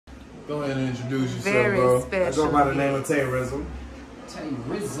Go ahead and introduce yourself, Very bro. special. I go by the name of Tay Rizzle. Tay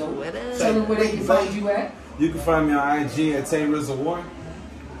Rizzle. What up? Tell them where they can find you at. You can find me on IG at Tay Rizzle 1.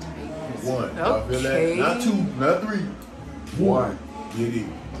 One. I feel that. Okay. Not two, not three. One. Get it.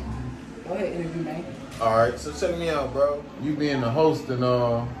 Go ahead, interview, man. All right, so check me out, bro. You being the host and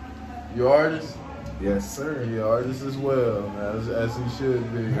your artist? Yes, sir. Your artist as well, as he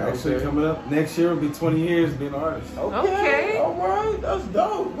should be. Actually, coming up next year will be 20 years being an artist. Okay. All right. That's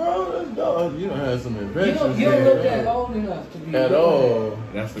dope, bro. That's dope. You done had some adventures. You don't look that old enough to be at all.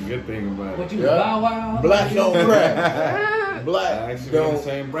 That's the good thing about it. But you Bow Wow. Black don't crack. Black I actually don't in the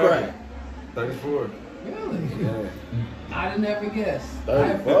same bracket. crack. 34. Really? Yeah. I'd never guess.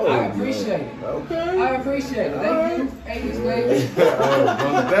 34. I appreciate it. Okay. I appreciate it. Thank you. 80s baby.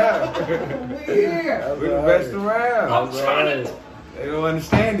 Oh, down. We here. We're the best around. I'm trying to. They don't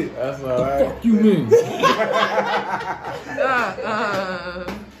understand it. That's all right. Fuck you mean? Uh,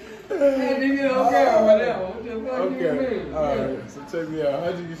 Hey, nigga don't care about that one. What the fuck you Okay. mean? All right. So check me out.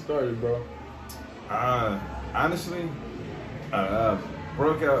 How'd you get started, bro? Honestly,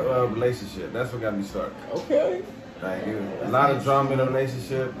 broke out relationship. That's what got me started. Okay. Like, it was a lot of drama in a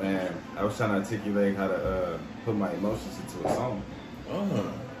relationship, and I was trying to articulate how to put my emotions into a song.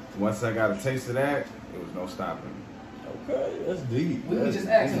 Once I got a taste of that, there was no stopping. Okay, that's deep. We were just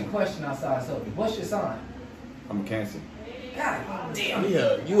asking a question outside subject. What's your sign? I'm a Cancer. God damn.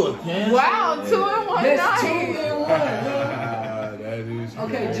 Yeah, you a Cancer? wow, 2 in 1 That's 2 night. in 1. That is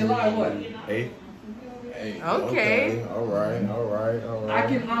Okay, crazy. July what? 8th. Hey, Okay. All right. I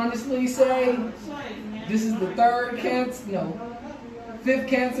can honestly say this is the 3rd Cancer, no, 5th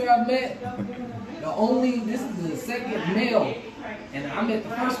Cancer I've met. This is the 2nd male, and I met the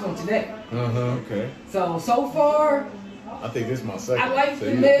first one today. Okay. So far, I think this is my second. I like so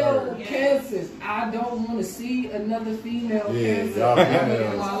the you male third. Cancers. I don't want to see another female Yeah, Cancer y'all ever in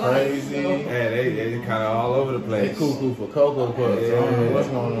females my life. crazy. So, Yeah, they kind of all over the They place. cuckoo for Cocoa Puffs. I don't know what's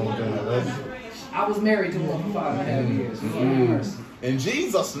going on with that. I was married to one for 5.5 years. Lord have mercy. In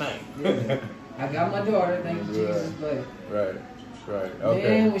Jesus' name. I got my daughter, thank you, Jesus. But Right. man,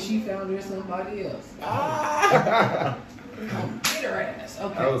 Okay. when she found her somebody else, get her ass.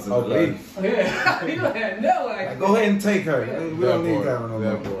 Okay. That was a Okay. relief. Yeah, you had no idea. Go ahead and take her. We don't need that one no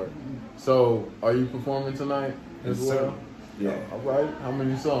That more. part. So, are you performing tonight as Yes, sir. well? Yeah. All right. How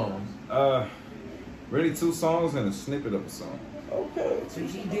many songs? Really 2 songs and a snippet of a song. Okay. So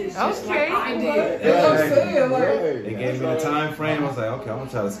he did it just Okay. like I did. Right. That's what I'm saying. Like, They gave me the time frame. I was like, okay, I'm gonna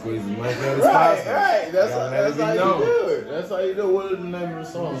try to squeeze as much as Right, possible. right. That's Gotta how let it be you known. do it. That's how you do it. What is the name of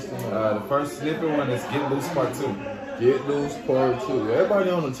the song? The first snippet one is Get Loose Part 2. Get Loose Part 2. Everybody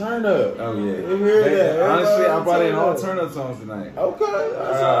on the turn up. Oh, yeah. You hear that? Honestly, I Everybody brought in all turn turn up songs tonight. Okay,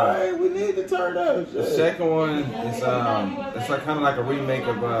 that's all right. We need to turn up. The Shit. second one is it's like kind of like a remake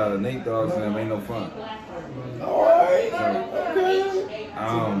of Nate Dogg's and Ain't No Fun. All right.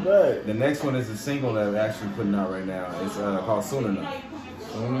 Okay. The next one is a single that we're actually putting out right now. It's called Soon Enough.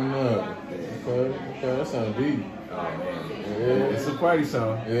 Okay, that sounds deep. Oh man, Yeah. it's a party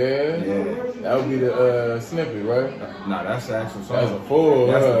song. Yeah. That would be the snippet, right? Nah, that's the actual song. That's a full.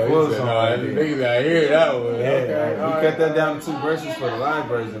 That's a full he said, song. Nah, right you there. niggas out here that one. Yeah, Okay. we all cut right. that down to 2 verses for the live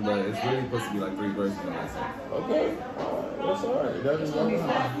version, but it's really supposed to be like 3 verses on that song. Okay. That's all right. That is fine.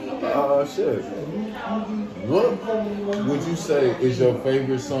 Shit. What would you say is your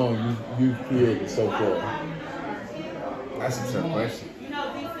favorite song you've created so far? That's a tough question.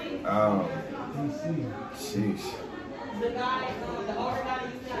 Sheesh.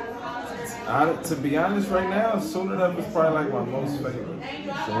 To be honest, right now, Soon Enough is probably like my most favorite.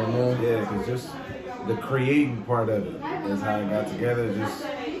 Yeah, because just the creating part of it is how it got together, just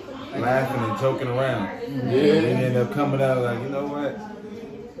laughing and joking around. Yeah. And then end up coming out like, you know what?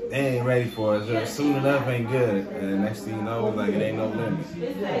 They ain't ready for it. Just Soon Enough ain't good. And the next thing you know, it's like it ain't no limit.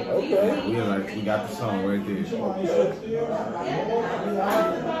 Okay. We got the song right there.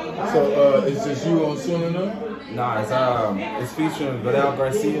 So it's just you on Soon Enough? Nah, it's featuring Vidal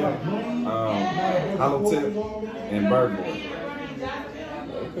Garcia, Hollow Tip, and Birdboy.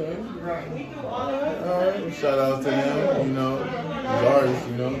 Okay. All right. Shout out to them. You know, these artists.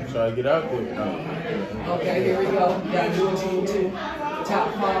 You know, try to get out there. okay, here we go. Got to do it to you.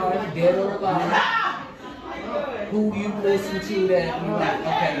 Top 5, dead or alive. Who you listen to that you like?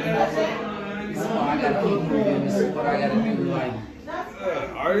 Okay, you know what? This is what I gotta keep moving. This is what I gotta do. Like,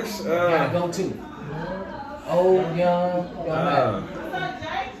 Artists? gotta go to. Old, young, don't matter.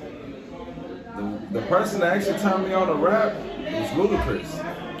 The person that actually turned me on to rap was Ludacris.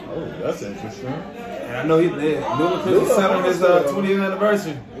 Oh, that's interesting. And I know Ludacris is celebrating his 20th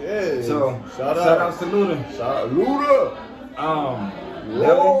anniversary. Yeah. So, shout outs to Luda. Shout out Luda.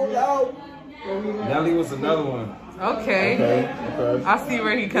 Nelly was another one. Okay. Okay. I see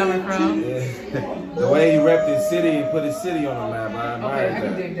where he coming from. Yeah. The way he repped his city and put his city on the map, I Okay, I admire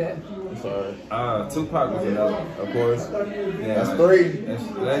can that. dig that. Sorry. Tupac was another one. Of course. Yeah, That's three. That's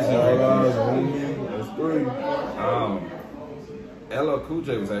legendary. That's three. LL Cool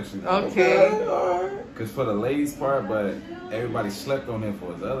J was actually Okay. because for the ladies part, but everybody slept on him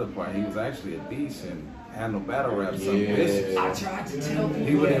for his other part. He was actually a beast and had no battle rap, something vicious. I tried to tell people.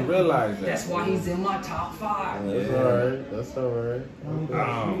 He wouldn't realize that. That's why he's in my top 5. That's alright. That's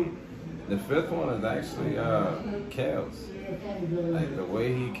alright. The fifth one is actually Kels. Like the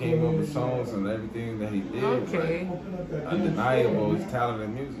way he came up with songs and everything that he did, Okay. like, undeniable. His talent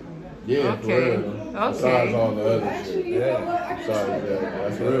in music. Yeah, Okay. for real. Besides Okay. all the other shit. Yeah, Besides that.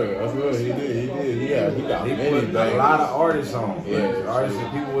 That's real. That's real. He did. Yeah, he got he many put a bangers. lot of artists on. Yeah, Like, artists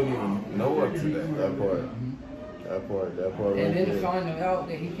that people wouldn't even know up to that. That part. That part And right then to there. find out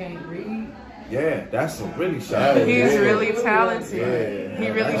that he can't read. Yeah, that's a really That shot. is- He's Yeah. really talented. Yeah. He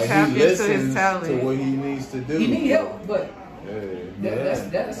really Like, tapped he into his listens talent. to what he needs to do. He need help, but Yeah. that's a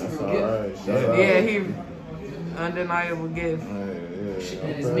That's real alright. gift. Shout out. Yeah, he undeniable gift. Yeah.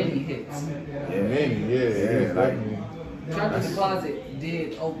 And his many hits. Many, yeah. like- Trap in the Closet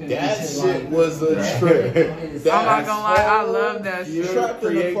did open. That me to, shit like, was a trip. is- I'm not gonna lie, I love that You shit. trapped in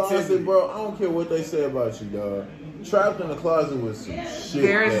the Creativity. closet, bro. I don't care what they say about you, dog. Trapped in the closet was some shit.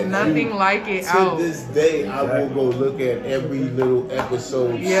 There is that nothing you- like it To out. this day, I will go look at every little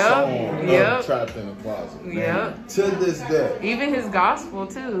episode Yep, song yep. of Trapped in the Closet. man. Yep. To this day. Even his gospel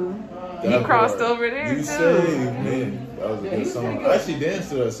too. He That crossed part. over there You too. saved me. That was a Yeah, good he's song. pretty I good. actually danced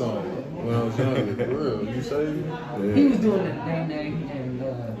to that song when I was younger. For real. You saved me? He was doing the name and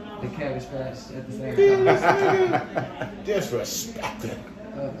the Cabbage Patch at the same time. Disrespecting.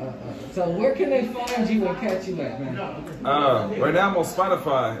 So where can they find you and catch you at, man? Right now I'm on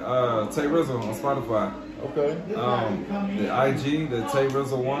Spotify. Tay Rizzle on Spotify. Okay. The IG, the Tay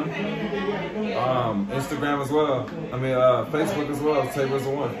Rizzle 1. Instagram as well. I mean, Facebook as well, Tay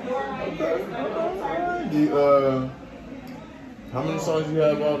Rizzle 1. How many songs you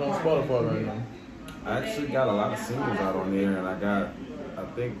have out on Spotify right now? I actually got a lot of singles out on there, and I got, I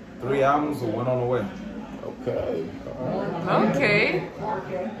think, 3 albums or 1 on the way. Okay. Okay.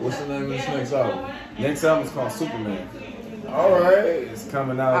 What's the name of this next album? Next album is called Superman. All right. It's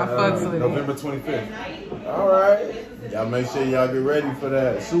coming out I fucks with it. November 25th. All right. Y'all make sure y'all get ready for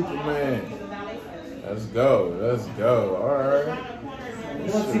that. Superman. Let's go. Let's go. All right.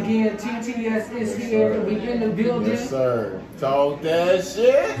 Once again, TTS is here. We in the building. Yes, sir. Talk that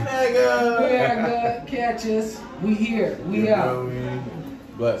shit, nigga. Where God catch us, we here. We You out. know me.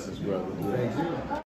 Bless us, brother. Thank you.